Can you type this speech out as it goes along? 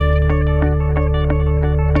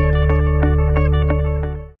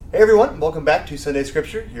everyone, welcome back to Sunday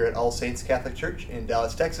Scripture here at All Saints Catholic Church in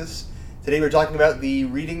Dallas, Texas. Today we're talking about the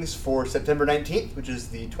readings for September 19th, which is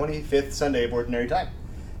the 25th Sunday of Ordinary Time.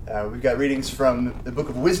 We've got readings from the Book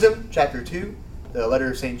of Wisdom, chapter 2, the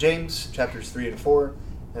letter of St. James, chapters 3 and 4,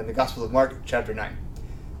 and the Gospel of Mark, chapter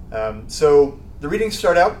 9. So the readings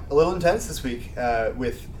start out a little intense this week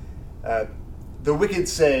with the wicked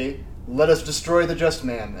say, "Let us destroy the just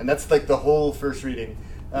man," and that's like the whole first reading.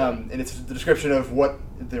 And it's the description of what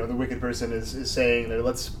the wicked person is saying.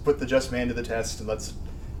 Let's put the just man to the test, and let's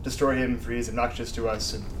destroy him for he's obnoxious to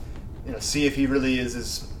us, and see if he really is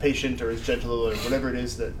as patient or as gentle or whatever it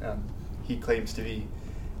is that he claims to be,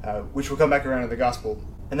 which will come back around in the Gospel.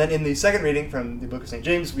 And then in the second reading from the Book of St.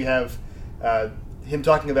 James, we have him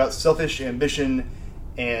talking about selfish ambition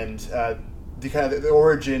and the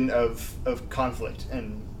origin of conflict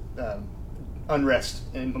and unrest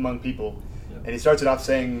among people. And he starts it off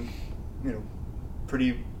saying,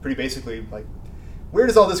 pretty basically, like, where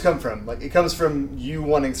does all this come from? Like, it comes from you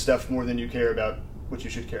wanting stuff more than you care about what you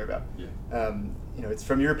should care about. Yeah. It's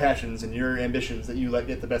from your passions and your ambitions that you let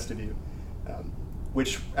get the best of you.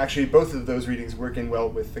 Which actually both of those readings work in well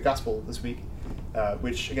with the Gospel this week,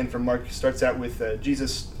 which again from Mark starts out with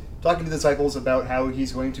Jesus talking to the disciples about how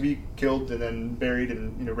he's going to be killed and then buried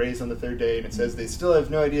and raised on the third day, and it says they still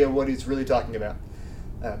have no idea what he's really talking about.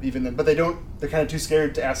 Even then, but they're kind of too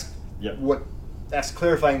scared to ask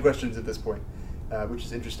clarifying questions at this point, which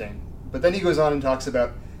is interesting. But then he goes on and talks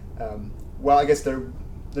about, I guess they're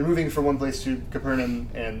moving from one place to Capernaum,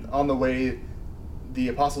 and on the way, the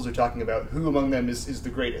apostles are talking about who among them is the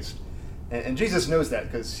greatest. And Jesus knows that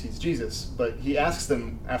because he's Jesus, but he asks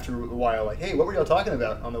them after a while, like, hey, what were y'all talking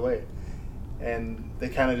about on the way? And they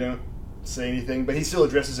kind of don't say anything, but he still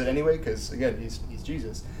addresses it anyway because, again, he's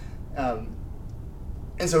Jesus.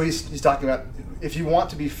 And so he's talking about if you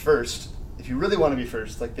want to be first, if you really want to be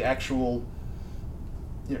first, like the actual,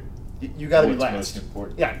 you got to be last. Most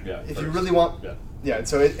important. Yeah. If first. You really want. Yeah. And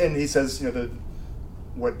so and he says,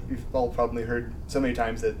 what you've all probably heard so many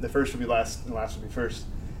times, that the first will be last and the last will be first,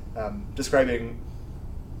 describing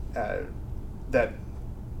that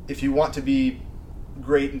if you want to be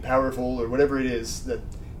great and powerful or whatever it is, that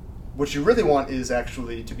what you really want is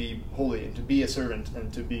actually to be holy and to be a servant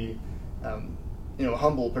and to be a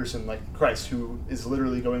humble person like Christ, who is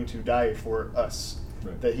literally going to die for us,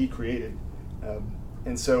 right, that he created.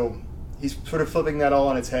 And so he's sort of flipping that all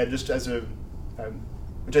on its head, just as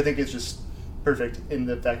which I think is just perfect in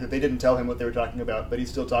the fact that they didn't tell him what they were talking about, but he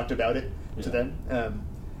still talked about it to them.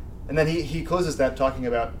 And then he closes that talking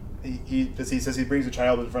about, he says he brings a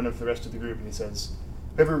child in front of the rest of the group, and he says,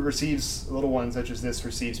 whoever receives a little one such as this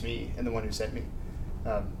receives me and the one who sent me.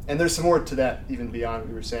 And there's some more to that even beyond what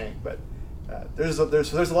we were saying, but there's a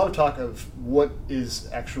lot of talk of what is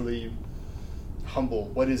actually humble,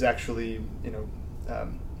 what is actually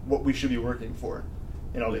what we should be working for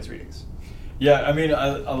in all these readings. Yeah, I mean,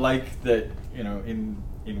 I like that.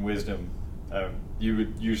 In wisdom, you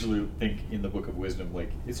would usually think in the Book of Wisdom,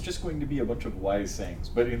 like, it's just going to be a bunch of wise sayings,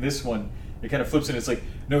 but in this one, it kind of flips it. It's like,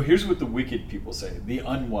 no, here's what the wicked people say, the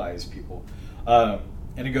unwise people, and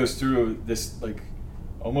it goes through this like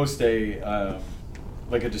almost a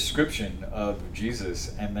description of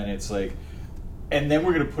Jesus, and then it's like, and then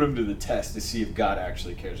we're going to put him to the test to see if God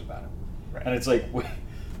actually cares about him. Right. And it's like,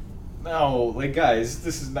 no, like, guys,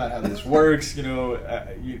 this is not how this works. You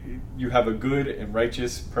have a good and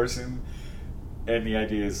righteous person, and the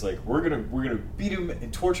idea is like, we're gonna beat him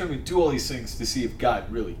and torture him and do all these things to see if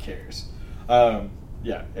God really cares. And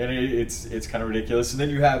it's kind of ridiculous. And then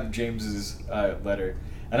you have James's letter.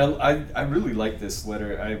 And I really like this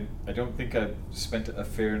letter. I don't think I've spent a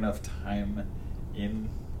fair enough time in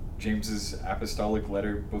James's apostolic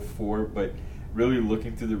letter before, but really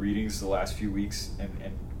looking through the readings the last few weeks and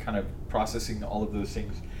kind of processing all of those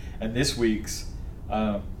things. And this week's,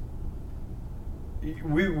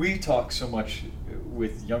 we talk so much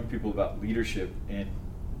with young people about leadership and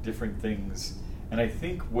different things. And I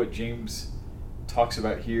think what James talks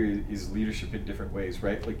about here is leadership in different ways,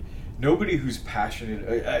 right? Like, nobody who's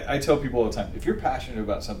passionate, I tell people all the time, if you're passionate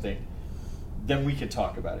about something, then we can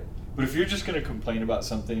talk about it. But if you're just going to complain about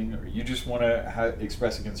something, or you just want to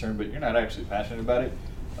express a concern, but you're not actually passionate about it,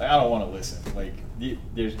 like, I don't want to listen. Like,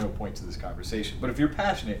 there's no point to this conversation. But if you're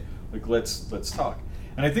passionate, like, let's talk.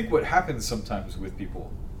 And I think what happens sometimes with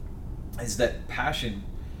people is that passion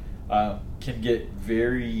can get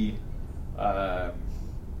very,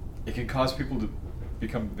 it can cause people to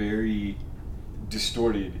become very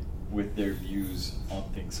distorted with their views on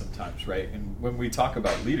things sometimes, right? And when we talk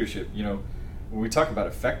about leadership, when we talk about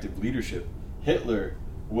effective leadership, Hitler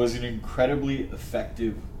was an incredibly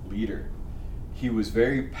effective leader. he was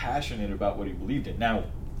very passionate about what he believed in. Now,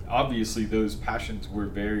 obviously, those passions were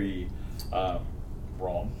very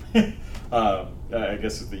wrong. I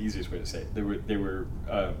guess is the easiest way to say it. They were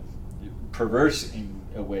perverse in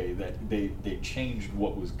a way that they changed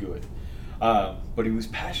what was good. But he was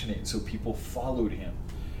passionate, and so people followed him.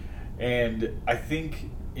 And I think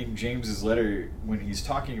in James's letter, when he's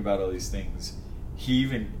talking about all these things, he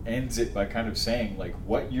even ends it by kind of saying, like,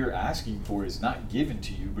 what you're asking for is not given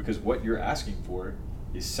to you because what you're asking for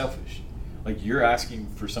is selfish. Like, you're asking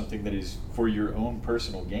for something that is for your own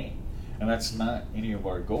personal gain. And that's not any of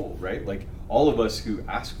our goal, right? Like, all of us who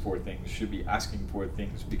ask for things should be asking for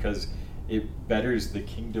things because it betters the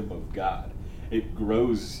kingdom of God. It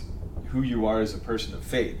grows who you are as a person of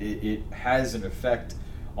faith. It has an effect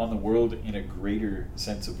on the world in a greater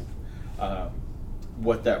sense of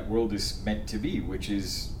what that world is meant to be, which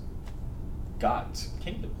is God's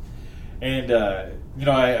kingdom. And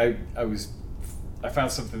I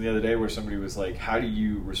found something the other day where somebody was like, how do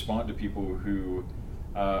you respond to people who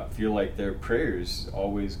feel like their prayers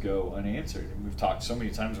always go unanswered? And we've talked so many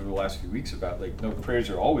times over the last few weeks about, like, no, prayers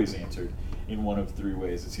are always answered in one of three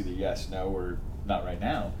ways. It's either yes, no, or not right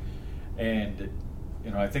now. And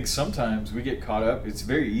I think sometimes we get caught up. It's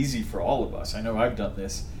very easy for all of us. I know I've done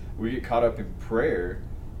this. We get caught up in prayer,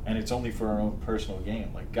 and it's only for our own personal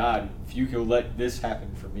gain. Like, God, if you can let this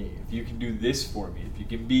happen for me, if you can do this for me, if you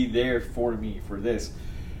can be there for me for this.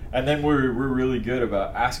 And then we're really good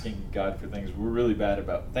about asking God for things. We're really bad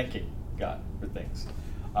about thanking God for things.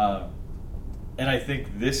 And I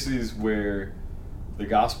think this is where the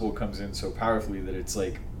gospel comes in so powerfully, that it's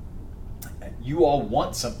like, you all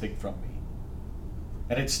want something from me.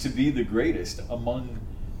 And it's to be the greatest among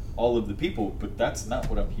all of the people, but that's not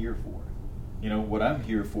what I'm here for. What I'm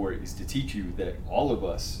here for is to teach you that all of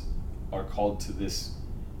us are called to this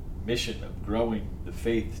mission of growing the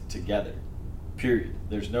faith together. Period.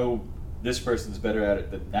 There's no, this person's better at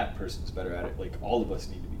it than that person's better at it. Like, all of us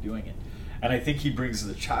need to be doing it. And I think he brings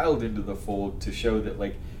the child into the fold to show that,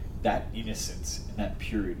 like, that innocence and that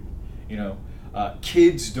purity.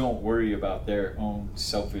 Kids don't worry about their own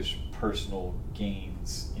selfish personal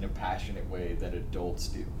gains in a passionate way that adults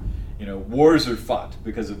do. Wars are fought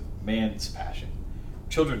because of man's passion.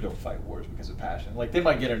 Children don't fight wars because of passion. Like, they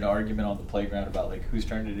might get an argument on the playground about, like, whose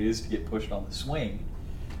turn it is to get pushed on the swing,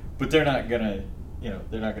 but they're not gonna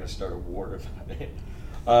start a war about it.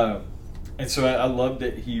 And so I love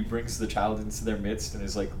that he brings the child into their midst and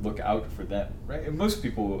is like, look out for them, right? And most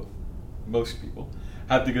people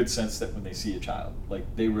have the good sense that when they see a child,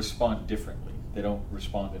 like, they respond differently. They don't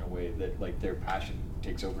respond in a way that, like, their passion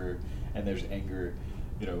takes over and there's anger.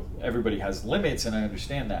 Everybody has limits, and I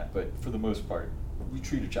understand that, but for the most part, we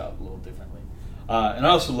treat a child a little differently. And I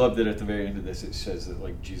also love that at the very end of this, it says that,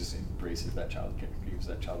 like, Jesus embraces that child, gives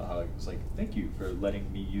that child a hug. It's like, thank you for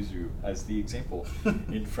letting me use you as the example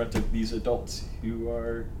in front of these adults who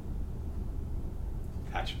are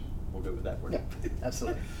passionate. We'll go with that word. Yeah,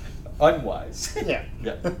 absolutely. Unwise. Yeah.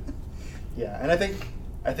 Yeah. Yeah, and I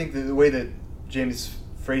think the way that James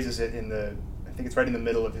phrases it I think it's right in the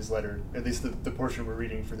middle of his letter, at least the portion we're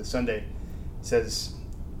reading for the Sunday, says,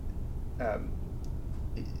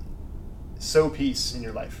 sow peace in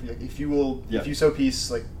your life. Like, if you sow peace,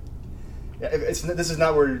 like, this is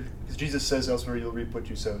not where, because Jesus says elsewhere, you'll reap what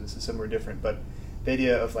you sow. This is somewhere different, but the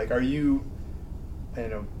idea of, like, are you,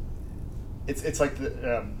 it's like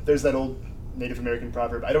there's that old Native American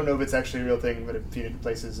proverb. I don't know if it's actually a real thing, but I've seen it in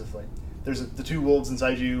places of, like, there's the two wolves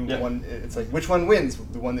inside you. Yeah. One, it's like, which one wins?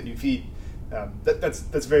 The one that you feed.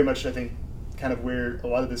 That's very much, I think, kind of where a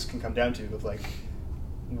lot of this can come down to, of, like,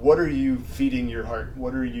 what are you feeding your heart?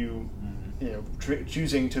 What are you,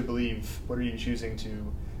 choosing to believe? What are you choosing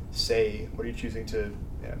to say? What are you choosing to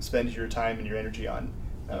spend your time and your energy on?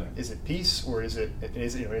 Is it peace, or is it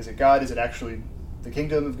God? Is it actually the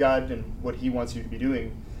kingdom of God and what He wants you to be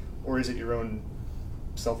doing, or is it your own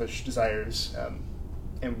selfish desires?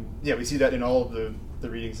 And we see that in all of the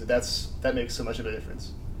readings. That makes so much of a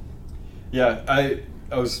difference. Yeah, I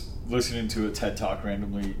was listening to a TED Talk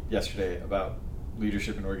randomly yesterday about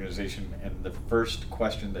leadership and organization, and the first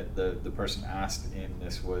question that the person asked in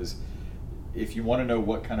this was, if you want to know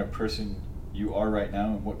what kind of person you are right now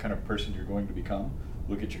and what kind of person you're going to become,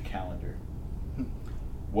 look at your calendar.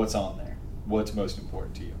 What's on there? What's most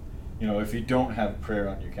important to you? If you don't have prayer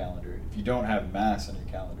on your calendar, if you don't have Mass on your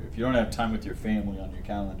calendar, if you don't have time with your family on your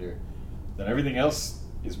calendar, then everything else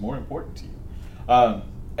is more important to you.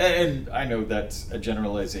 And I know that's a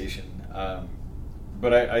generalization,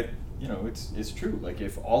 but I it's true. Like,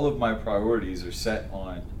 if all of my priorities are set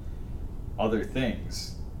on other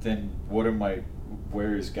things, then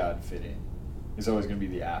where does God fit in? is always going to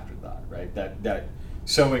be the afterthought, right? That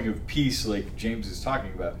sowing of peace, like James is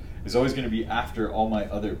talking about, is always going to be after all my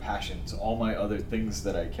other passions, all my other things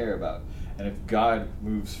that I care about. And if God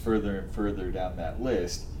moves further and further down that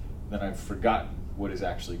list, then I've forgotten what is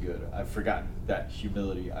actually good. I've forgotten that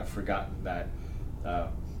humility. I've forgotten that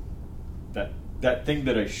that thing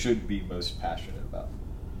that I should be most passionate about.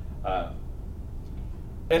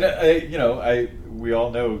 We all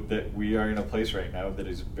know that we are in a place right now that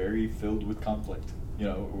is very filled with conflict.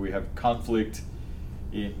 We have conflict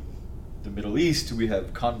in the Middle East. We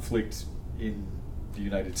have conflict in the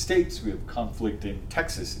United States. We have conflict in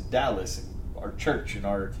Texas, in Dallas, in our church, in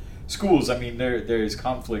our schools. I mean, there is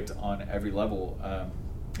conflict on every level,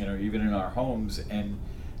 even in our homes. And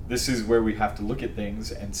this is where we have to look at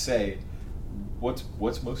things and say, what's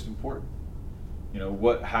most important?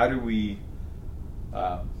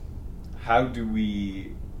 How do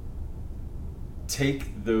we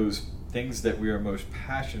take those things that we are most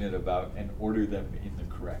passionate about and order them in the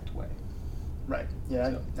correct way? Right.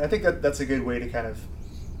 Yeah. So. I think that's a good way to kind of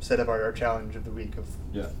set up our challenge of the week of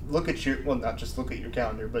look at not just look at your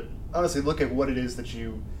calendar, but honestly look at what it is that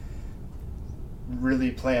you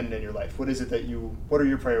really plan in your life. What is it what are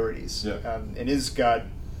your priorities? Yeah. And is God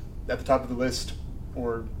at the top of the list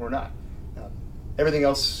or not? Everything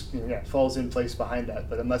else falls in place behind that,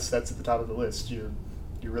 but unless that's at the top of the list, you're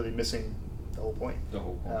really missing the whole point.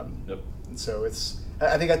 Yep. And so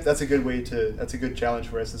I think that's a good challenge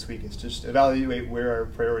for us this week, is just evaluate where our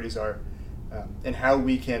priorities are, and how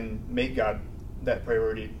we can make God that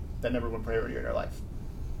number one priority in our life.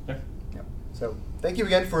 Yeah. So thank you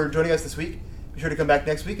again for joining us this week. Be sure to come back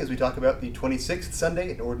next week as we talk about the 26th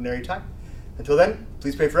Sunday in Ordinary Time. Until then,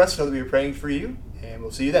 please pray for us. Know that we are praying for you, and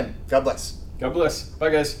we'll see you then. God bless. God bless. Bye,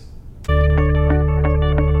 guys.